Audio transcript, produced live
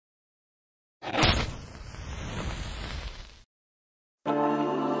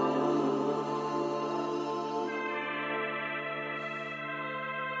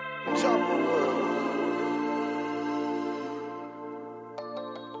Mama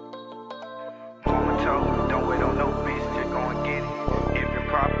told me, don't wait on no bitch, just go and get it. If you're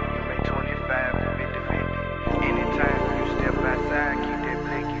proper, you make 25 to 50-50. Anytime you step outside, keep that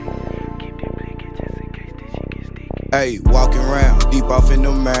blicky. Keep that blicky just in case this shit gets sticky. Hey, walking around, deep off in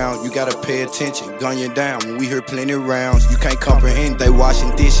the mound, you gotta pay attention, gun you down. When we hear plenty rounds, you can't comprehend. They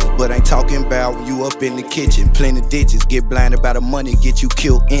washing dishes, but ain't talking about when you up in the kitchen. Plenty ditches, get blinded by the money, get you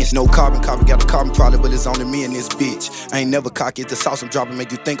killed instant. No carbon copy, got a carbon problem, but it's only me and this bitch. I ain't never cocky, the sauce I'm dropping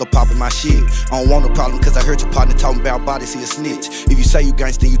make you think of popping my shit. I don't want no problem, cause I heard your partner talking about bodies, he a snitch. If you say you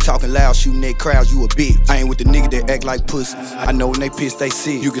gangsta, you talking loud, shooting at crowds, you a bitch. I ain't with the nigga that act like pussy. I know when they piss, they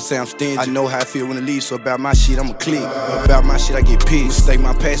sick. You can say I'm stingy, I know how I feel when it leaves, so about my shit, I'ma click. About my shit, I get pissed. Mistake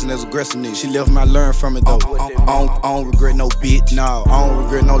my passion as aggressiveness. She left me, I learned from it though. I don't regret no bitch, no. I don't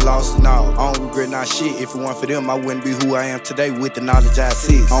regret no loss, no. I don't regret not shit. If it weren't for them, I wouldn't be who I am today with the knowledge I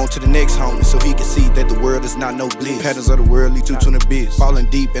see. On to the next homie, so he can see that the world is not no bliss. Patterns of the world lead to the abyss, falling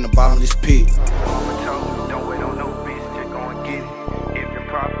deep in the bottomless pit. Mama told me, don't wait on no bitch, just go and get it. If you're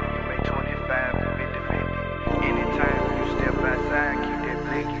proper, you make 25 to 50-50. Anytime you step outside, keep that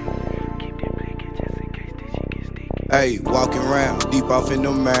blicky. Keep that blicky just in case this shit gets sticky. Hey, walking around, deep off in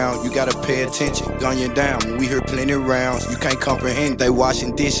the mound, you gotta pay attention, gun you down. When we hear plenty rounds, you can't comprehend. They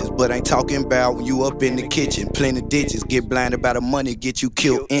washing dishes, but ain't talking about when you up in the kitchen. Plenty ditches, get blinded by the money, get you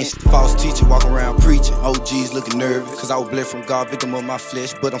killed instant. False teacher, walk around preaching. OGs looking nervous, cause I was blessed from God, victim of my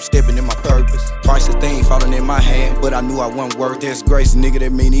flesh, but I'm stepping in my purpose. Priceless thing falling in my hand, but I knew I wasn't worth. There's grace, nigga,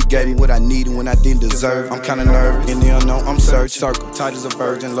 that mean he gave me what I needed when I didn't deserve. I'm kinda nervous, in the unknown, I'm searching. Circle, tight as a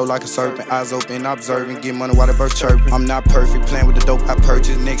virgin, low like a serpent, eyes open, observing, get money while the birds chirping. I'm not perfect, playing with the dope I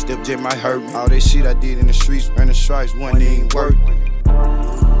purchased, next step just might hurt me. All that shit I did in the streets, earning stripes, wasn't even worth it.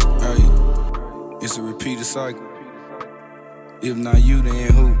 Hey, it's a repeated cycle. If not you,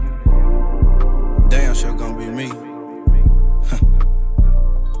 then who? Damn sure gonna be me.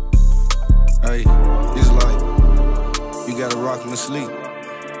 Hey, it's like, you gotta rock them to sleep.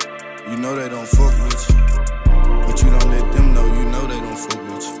 You know they don't fuck with you, but you don't let them know you know they don't fuck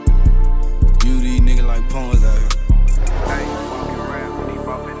with you. You these niggas like pawns out here. Hey.